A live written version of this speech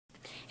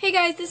Hey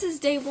guys, this is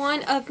day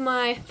 1 of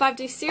my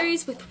 5-day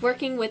series with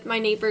working with my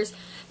neighbor's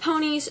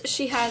ponies.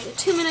 She has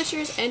 2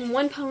 miniatures and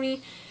 1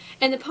 pony,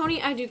 and the pony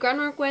I do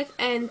groundwork with,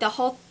 and the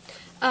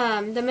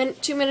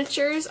 2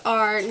 miniatures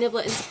are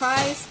Niblet and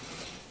Surprise,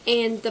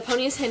 and the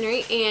pony is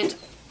Henry, and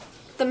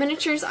the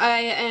miniatures I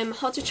am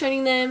halter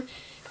training them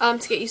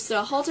to get used to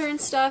the halter and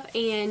stuff,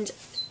 and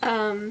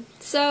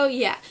so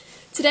yeah.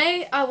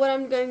 Today what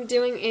I'm going to be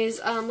doing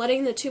is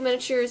letting the 2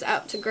 miniatures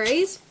out to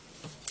graze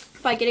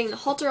by getting the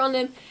halter on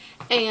them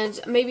and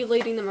maybe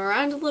leading them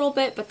around a little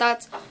bit, but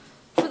that's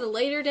for the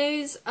later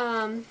days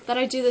that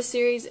I do this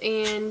series.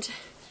 And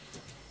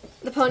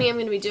the pony I'm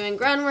going to be doing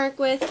groundwork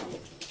with,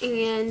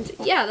 and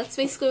yeah, that's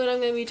basically what I'm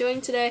going to be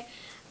doing today.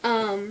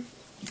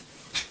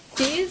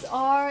 These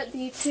are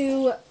the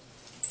 2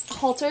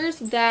 halters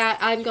that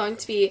I'm going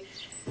to be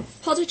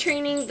halter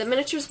training the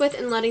miniatures with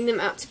and letting them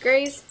out to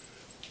graze.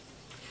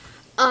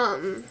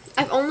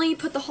 I've only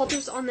put the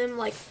halters on them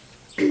like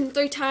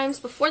 3 times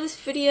before this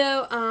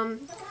video,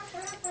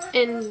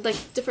 in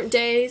like different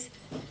days,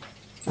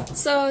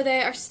 so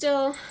they are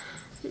still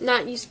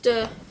not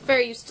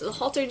very used to the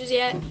halter just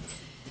yet.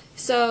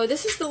 So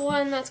this is the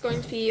one that's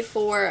going to be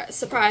for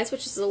Surprise,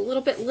 which is a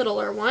little bit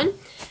littler one,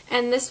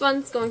 and this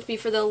one's going to be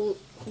for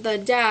the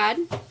dad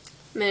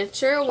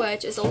miniature,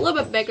 which is a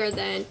little bit bigger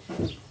than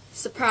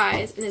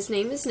Surprise, and his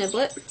name is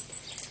Niblet.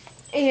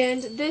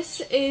 And this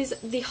is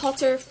the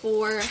halter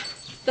for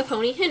the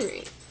pony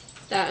Henry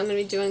that I'm going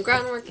to be doing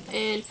groundwork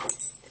and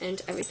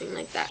everything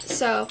like that.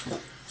 So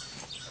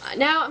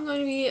now I'm going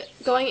to be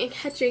going and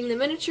catching the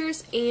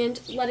miniatures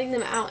and letting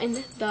them out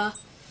in the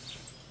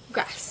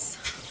grass.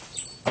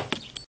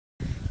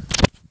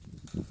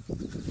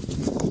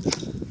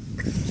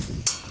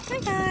 Hi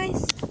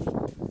guys!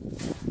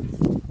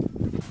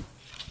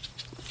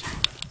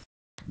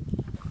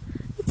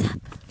 What's up?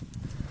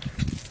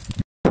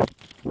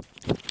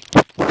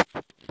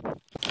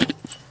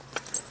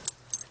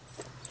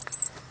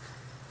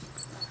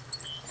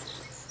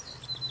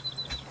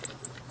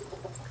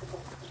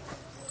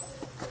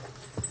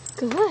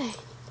 Good.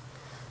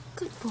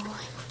 Good boy.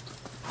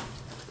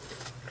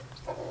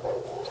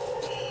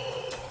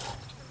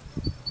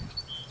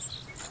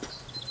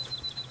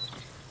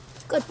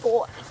 Good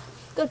boy.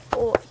 Good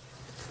boy.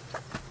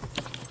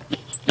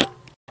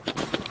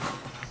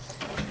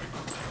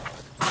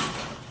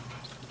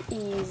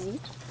 Easy.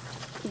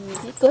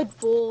 Easy. Good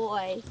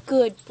boy.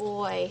 Good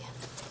boy.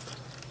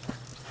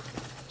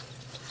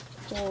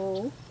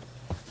 Oh.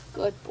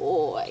 Good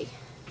boy.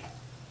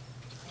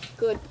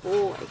 Good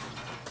boy.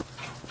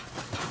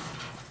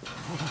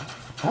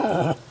 Guys.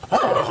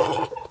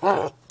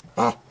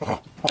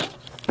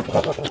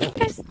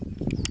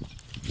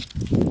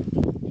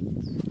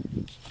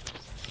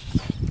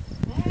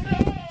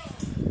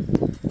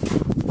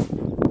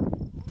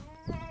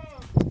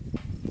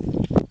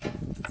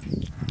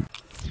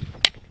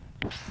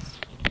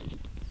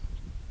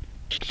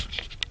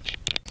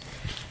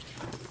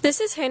 This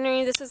is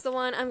Henry. This is the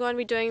one I'm going to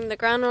be doing the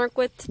groundwork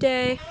with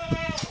today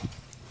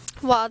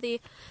while the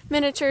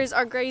miniatures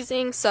are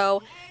grazing,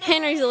 so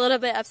Henry's a little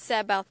bit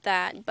upset about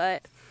that,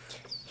 but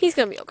he's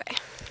gonna be okay.